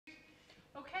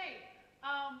Okay,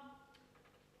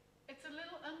 it's a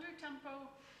little under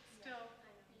tempo still.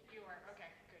 Yeah, you are,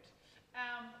 okay, good.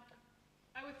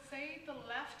 I would say the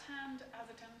left hand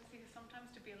has a tendency sometimes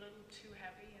to be a little too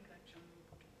heavy in the jump.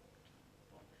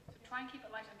 So try and keep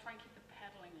it light and try and keep the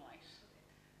pedaling light.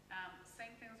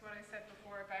 Same thing as what I said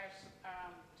before about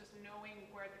just knowing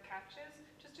where the catch is.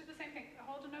 Just do the same thing.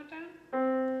 Hold a note down.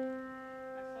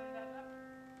 I slowly that up.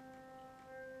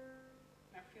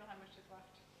 Now feel how much is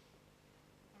left.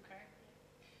 Okay.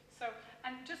 So,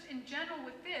 and just in general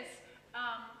with this,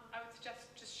 I would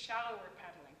suggest just shallower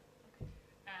pedaling. Okay.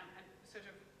 And sort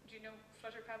of, do you know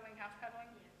flutter pedaling, half pedaling?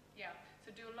 Yeah. Yeah.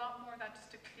 So do a lot more of that just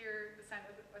to clear the sound,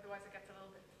 otherwise it gets a little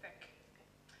bit thick.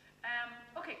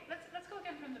 Okay, let's go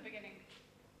again from the beginning.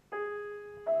 So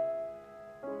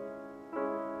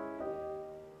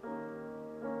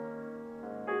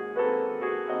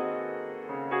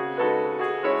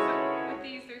with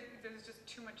these, there's just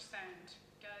too much sound.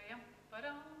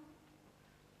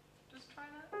 Just try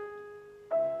that.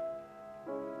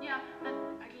 Yeah,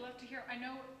 and I'd love to hear. I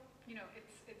know, you know,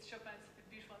 it's Chopin, it's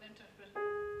beautiful and intimate, but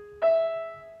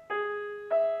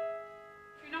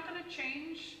if you're not going to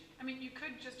change, I mean, you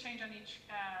could just change on each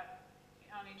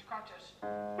crotchet.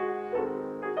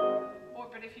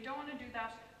 But if you don't want to do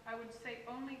that, I would say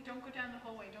only don't go down the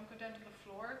hallway, don't go down to the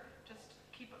floor, just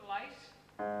keep it light.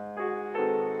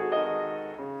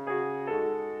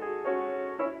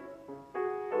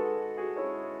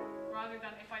 Rather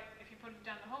than if you put it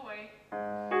down the hallway.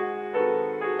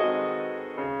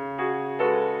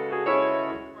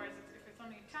 Whereas if it's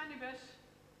only a tiny bit.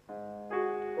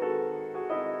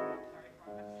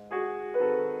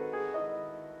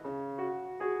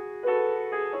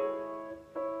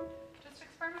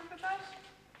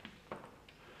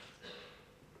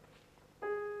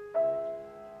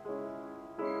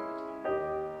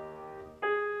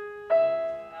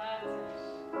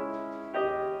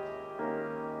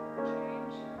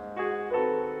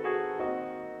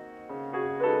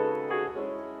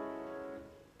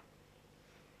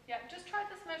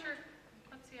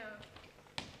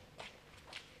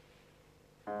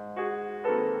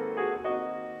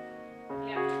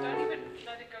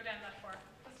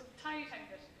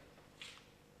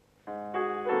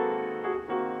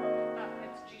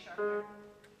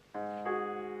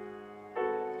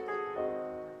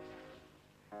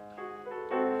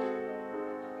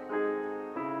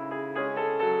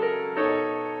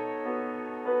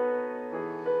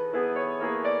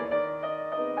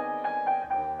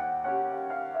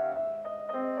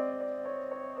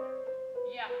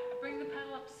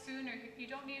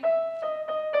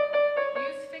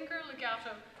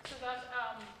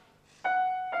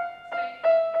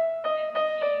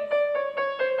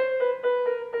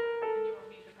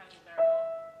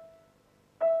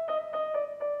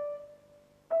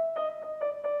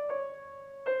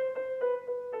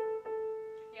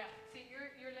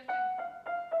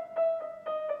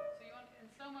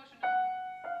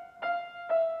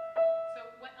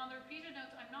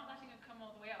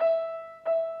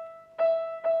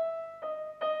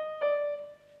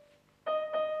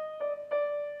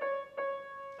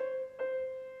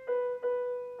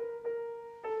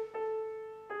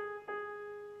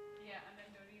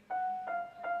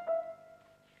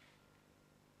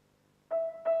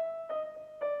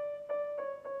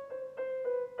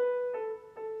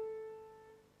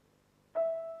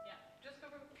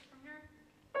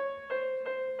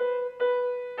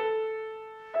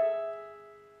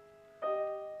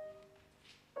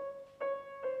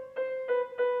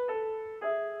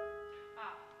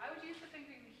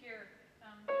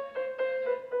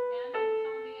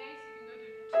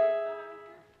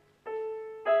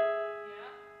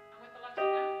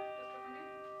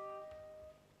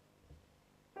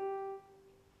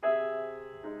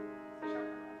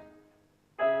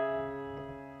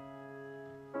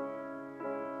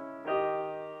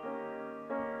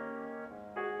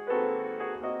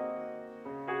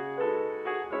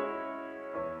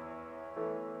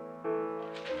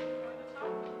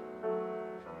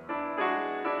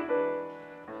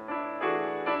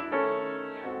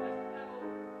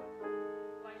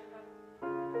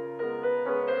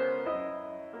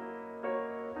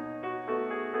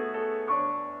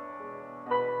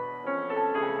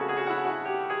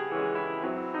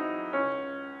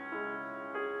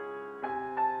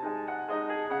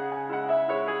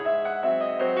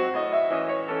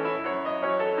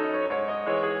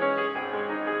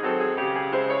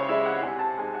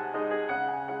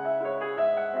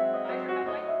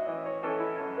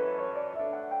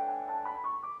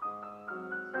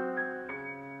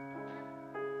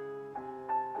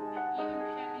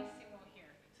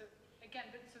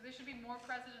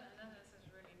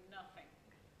 nothing.